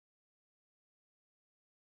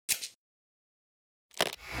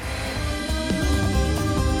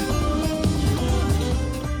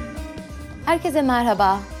Herkese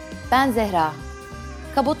merhaba, ben Zehra.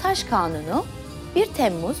 Cabotage Kanunu 1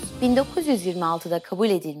 Temmuz 1926'da kabul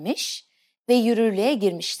edilmiş ve yürürlüğe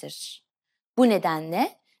girmiştir. Bu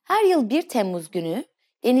nedenle her yıl 1 Temmuz günü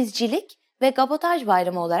Denizcilik ve Cabotage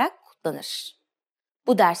Bayramı olarak kutlanır.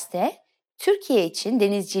 Bu derste Türkiye için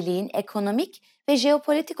denizciliğin ekonomik ve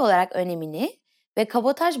jeopolitik olarak önemini ve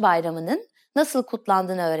Cabotage Bayramı'nın nasıl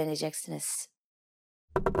kutlandığını öğreneceksiniz.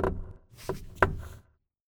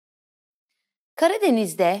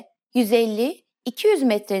 Karadeniz'de 150-200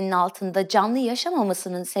 metrenin altında canlı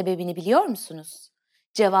yaşamamasının sebebini biliyor musunuz?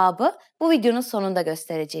 Cevabı bu videonun sonunda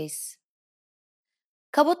göstereceğiz.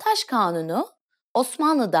 Cabotage Kanunu,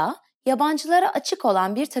 Osmanlı'da yabancılara açık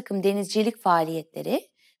olan bir takım denizcilik faaliyetleri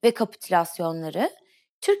ve kapitülasyonları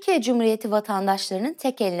Türkiye Cumhuriyeti vatandaşlarının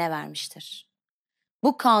tek eline vermiştir.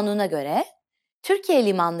 Bu kanuna göre Türkiye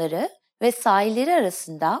limanları ve sahilleri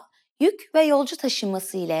arasında yük ve yolcu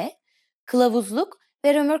taşınması ile kılavuzluk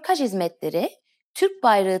ve römorkaj hizmetleri Türk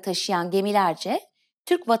bayrağı taşıyan gemilerce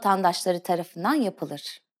Türk vatandaşları tarafından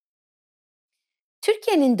yapılır.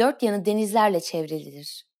 Türkiye'nin dört yanı denizlerle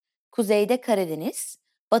çevrilidir. Kuzeyde Karadeniz,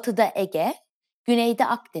 batıda Ege, güneyde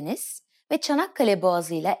Akdeniz ve Çanakkale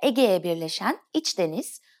Boğazı ile Ege'ye birleşen iç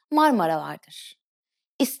deniz Marmara vardır.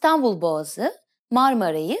 İstanbul Boğazı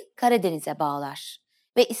Marmara'yı Karadeniz'e bağlar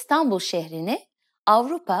ve İstanbul şehrini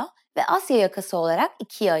Avrupa ve Asya yakası olarak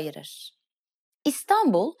ikiye ayırır.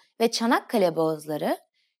 İstanbul ve Çanakkale boğazları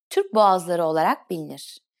Türk boğazları olarak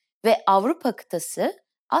bilinir ve Avrupa kıtası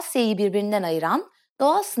Asya'yı birbirinden ayıran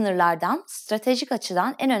doğal sınırlardan stratejik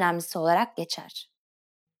açıdan en önemlisi olarak geçer.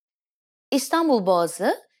 İstanbul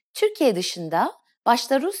Boğazı, Türkiye dışında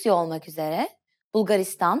başta Rusya olmak üzere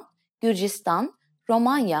Bulgaristan, Gürcistan,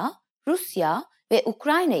 Romanya, Rusya ve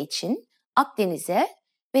Ukrayna için Akdeniz'e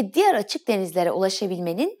ve diğer açık denizlere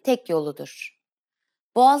ulaşabilmenin tek yoludur.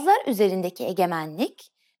 Boğazlar üzerindeki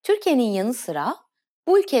egemenlik, Türkiye'nin yanı sıra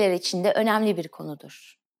bu ülkeler için de önemli bir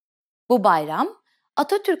konudur. Bu bayram,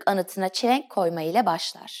 Atatürk anıtına çelenk koyma ile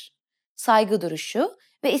başlar. Saygı duruşu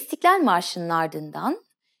ve İstiklal Marşı'nın ardından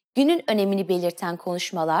günün önemini belirten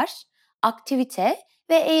konuşmalar, aktivite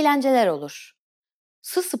ve eğlenceler olur.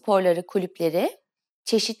 Su sporları kulüpleri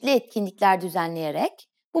çeşitli etkinlikler düzenleyerek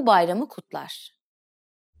bu bayramı kutlar.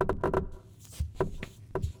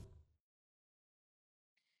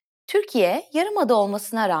 Türkiye yarımada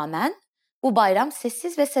olmasına rağmen bu bayram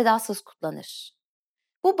sessiz ve sedasız kutlanır.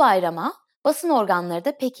 Bu bayrama basın organları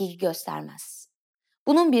da pek ilgi göstermez.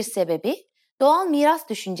 Bunun bir sebebi doğal miras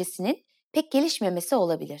düşüncesinin pek gelişmemesi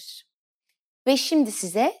olabilir. Ve şimdi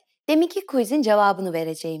size deminki quizin cevabını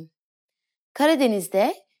vereceğim.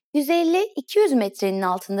 Karadeniz'de 150-200 metrenin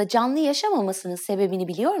altında canlı yaşamamasının sebebini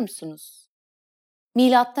biliyor musunuz?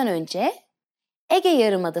 Milattan önce Ege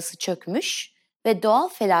Yarımadası çökmüş ve doğal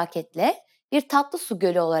felaketle bir tatlı su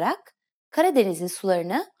gölü olarak Karadeniz'in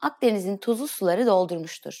sularını Akdeniz'in tuzlu suları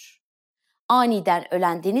doldurmuştur. Aniden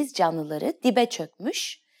ölen deniz canlıları dibe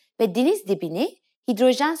çökmüş ve deniz dibini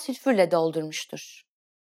hidrojen sülfürle doldurmuştur.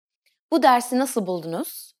 Bu dersi nasıl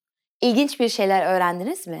buldunuz? İlginç bir şeyler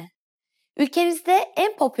öğrendiniz mi? Ülkenizde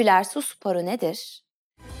en popüler su sporu nedir?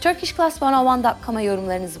 turkishclass101.com'a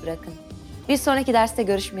yorumlarınızı bırakın. Bir sonraki derste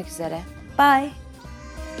görüşmek üzere. Bye!